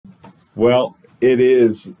Well, it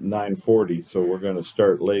is 9:40, so we're going to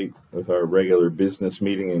start late with our regular business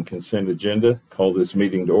meeting and consent agenda. Call this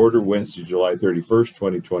meeting to order Wednesday, July 31st,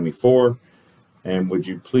 2024. And would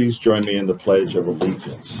you please join me in the Pledge of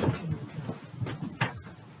Allegiance?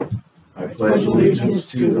 I pledge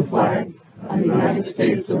allegiance to the flag of the United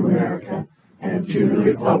States of America and to the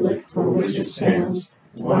republic for which it stands,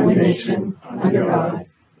 one nation, under God,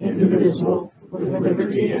 indivisible, with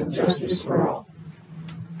liberty and justice for all.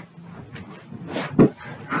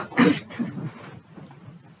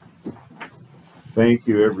 Thank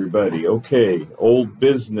you, everybody. Okay, old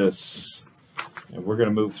business. And we're going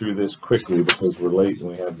to move through this quickly because we're late and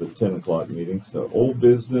we have the 10 o'clock meeting. So old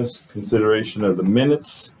business, consideration of the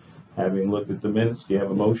minutes. Having looked at the minutes, do you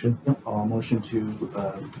have a motion? A motion to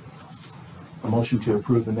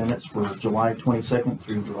approve the minutes for July 22nd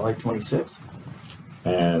through July 26th.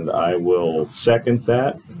 And I will second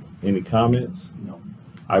that. Any comments? No.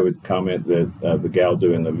 I would comment that the gal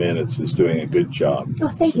doing the minutes is doing a good job. Oh,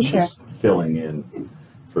 thank you, sir. Filling in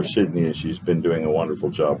for Sydney, and she's been doing a wonderful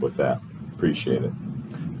job with that. Appreciate it.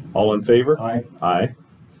 All in favor? Aye. Aye.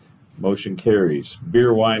 Motion carries.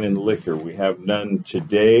 Beer, wine, and liquor. We have none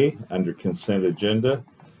today under consent agenda.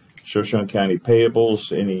 Shoshone County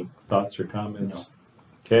payables. Any thoughts or comments? No.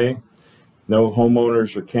 Okay. No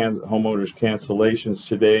homeowners or homeowners cancellations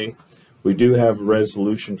today. We do have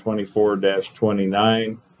resolution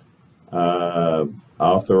 24-29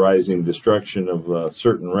 authorizing destruction of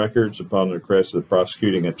certain records upon the request of the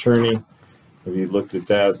prosecuting attorney. Have you looked at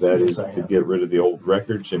that? That Yes, is to get rid of the old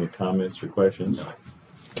records. Any comments or questions? No.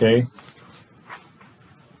 Okay.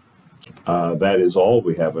 That is all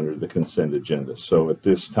we have under the consent agenda. So at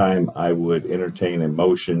this time, I would entertain a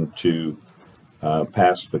motion to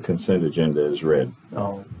pass the consent agenda as read.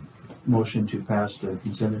 I'll motion to pass the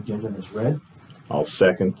consent agenda as read. I'll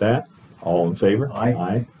second that. All in favor? Aye.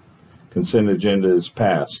 Aye. Consent agenda is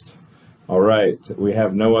passed. All right. We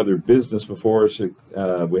have no other business before us.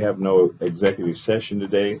 We have no executive session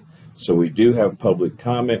today. So we do have public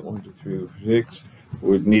comment. 1, 2, 3, 6.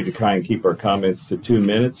 We need to try and keep our comments to 2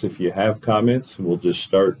 minutes. If you have comments, we'll just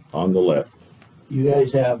start on the left. You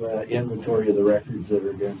guys have an inventory of the records that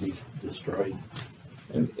are going to be destroyed?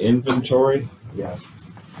 An inventory? Yes.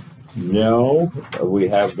 No. We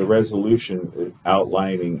have the resolution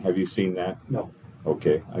outlining. Have you seen that? No.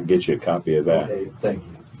 Okay. I'll get you a copy of that. Okay, thank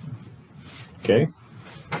you. Okay.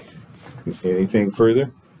 Anything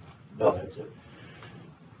further? No, that's it.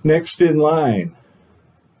 Next in line.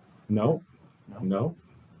 No. No.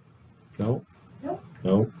 No.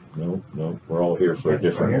 No. We're all here for a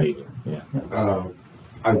different meeting. Yeah.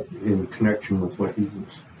 In connection with what he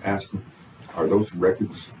was asking, are those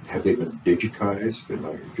records, have they been digitized and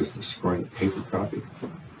are just a scanned paper copy?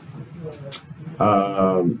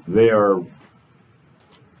 They are.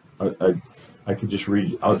 I could just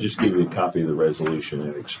read. I'll just give you a copy of the resolution.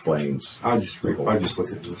 It explains. I just look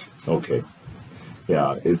at this. Okay.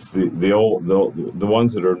 Yeah, it's the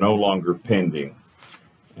ones that are no longer pending,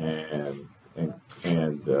 and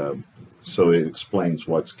so it explains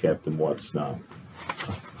what's kept and what's not.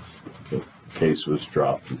 The case was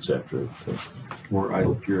dropped, etc. More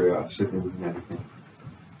idle curiosity than anything.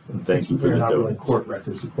 And thank you for They're the not really donations. court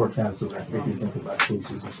records. The court has the record. You think about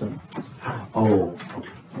cases and stuff. Oh,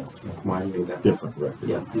 remind me of that. Different record.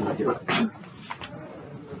 Yeah, these are different.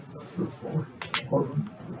 Courtroom.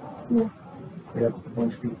 Yeah. We have a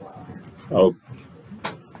bunch of people out there. Oh,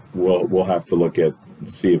 we'll have to look at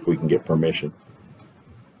see if we can get permission.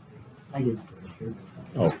 I get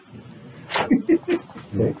Oh.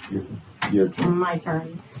 Okay. Your turn. My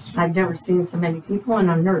turn. I've never seen so many people and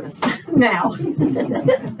I'm nervous now.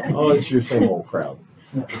 Oh, it's your same old crowd.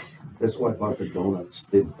 That's why I bought the donuts.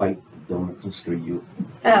 They bite the donuts instead of you.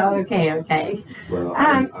 Oh, okay. Well,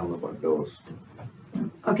 I don't know about those.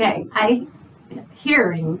 Okay,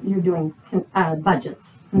 hearing you're doing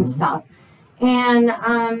budgets and stuff. And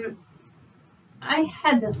I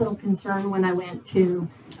had this little concern when I went to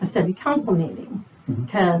a city council meeting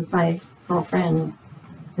because my girlfriend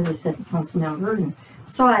is a city council member. And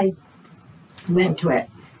so I went to it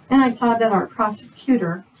and I saw that our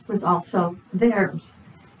prosecutor was also theirs.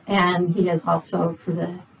 And he is also for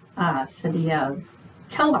the city of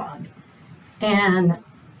Kellogg. And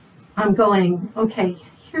I'm going, okay,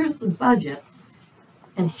 here's the budget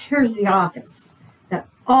and here's the office. That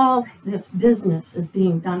all this business is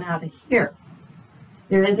being done out of here.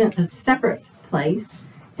 There isn't a separate place.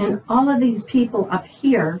 And all of these people up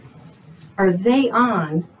here, are they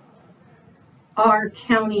on our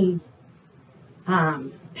county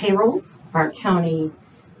payroll, our county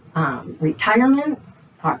retirement,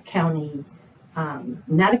 our county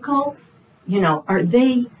medical? You know, are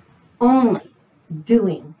they only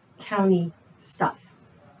doing county stuff?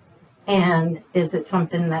 And is it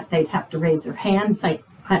something that they'd have to raise their hand, say,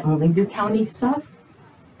 I only do county stuff,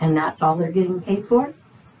 and that's all they're getting paid for?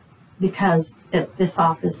 Because if this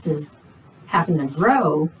office is having to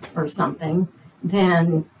grow or something,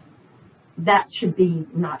 then that should be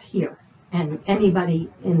not here. And anybody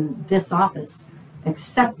in this office,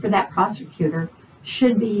 except for that prosecutor,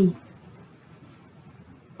 should be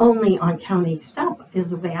only on county stuff, is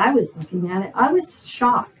the way I was looking at it. I was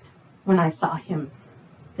shocked when I saw him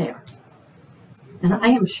there. And I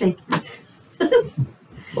am shaking.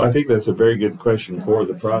 Well, I think that's a very good question for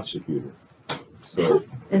the prosecutor. So,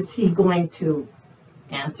 Is he going to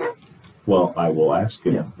answer? well, I will ask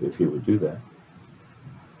him if he would do that.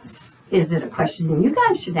 Is it a question you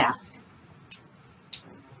guys should ask?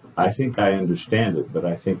 I think I understand it, but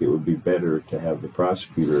I think it would be better to have the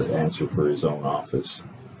prosecutor answer for his own office.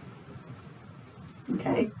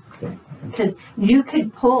 Okay. Okay. Because you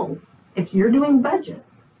could pull, if you're doing budget,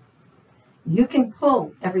 you can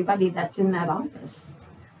pull everybody that's in that office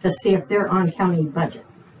to see if they're on county budget.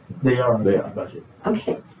 They are on They the are. budget.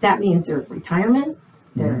 Okay, that means their retirement,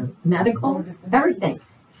 their medical, everything.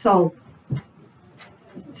 So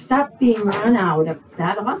stuff being run out of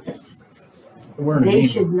that office. We're in a They meeting.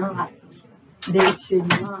 should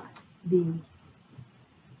not be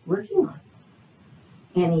working on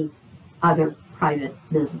any other private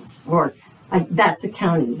business, or that's a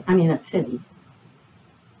county, I mean a city.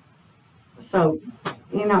 So,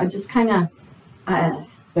 just kind of,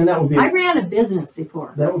 And that would be, I ran a business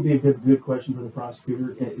before. that would be a good question for the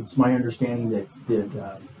prosecutor. It's my understanding that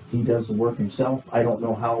he does the work himself. I don't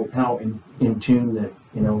know how in tune that,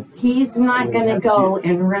 He's not We'll gonna have to go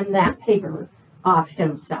and run that paper off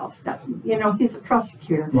himself. He's a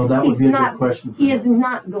prosecutor. well, that would He's be a not- good question. For He him. is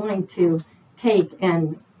not going to take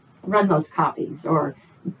and run those copies or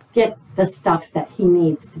get the stuff that he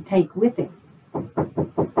needs to take with him.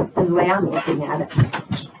 Is the way I'm looking at it.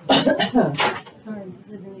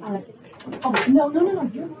 Oh, no,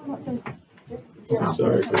 you're not, there's.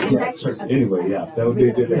 Sorry. Yeah, sir. Anyway, yeah, that would be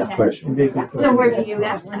a good It'd question. be a good So question. where do you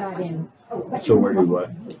ask We're that not question? in. So where do what?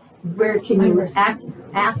 Where can you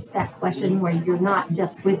ask that question where you're not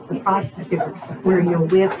just with the prosecutor, where you're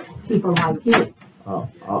with people like you?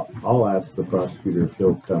 I'll ask the prosecutor if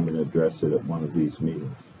he'll come and address it at one of these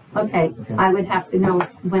meetings. Okay, Okay. I would have to know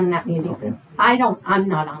when that meeting. Okay. I'm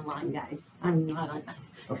not online, guys. I'm not on,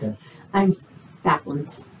 Okay. I'm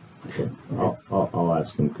backwards. Okay. I'll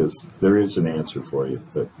ask him because there is an answer for you,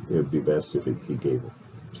 but it would be best if he gave it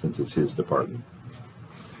since it's his department.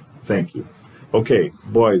 Thank you. Okay,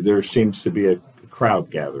 boy, there seems to be a crowd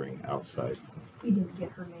gathering outside. We didn't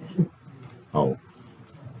get her name. Oh,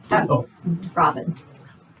 Robin,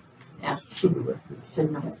 for the record.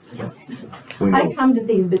 should know. We I know. come to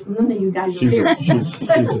these, but none of you guys are She's here.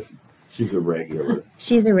 she's a regular.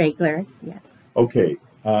 She's a regular, yes. Okay,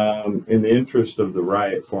 in the interest of the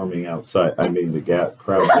riot forming outside, the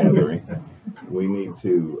crowd gathering, we need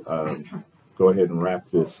to go ahead and wrap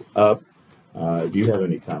this up. Do you have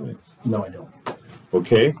any comments? No, I don't.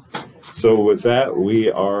 Okay, so with that, we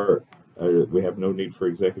have no need for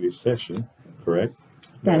executive session, correct?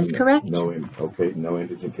 That is correct. No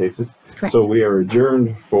indigent cases. Correct. So we are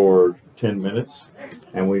adjourned for 10 minutes,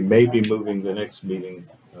 and we may be moving the next meeting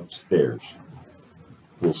upstairs.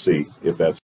 We'll see if that's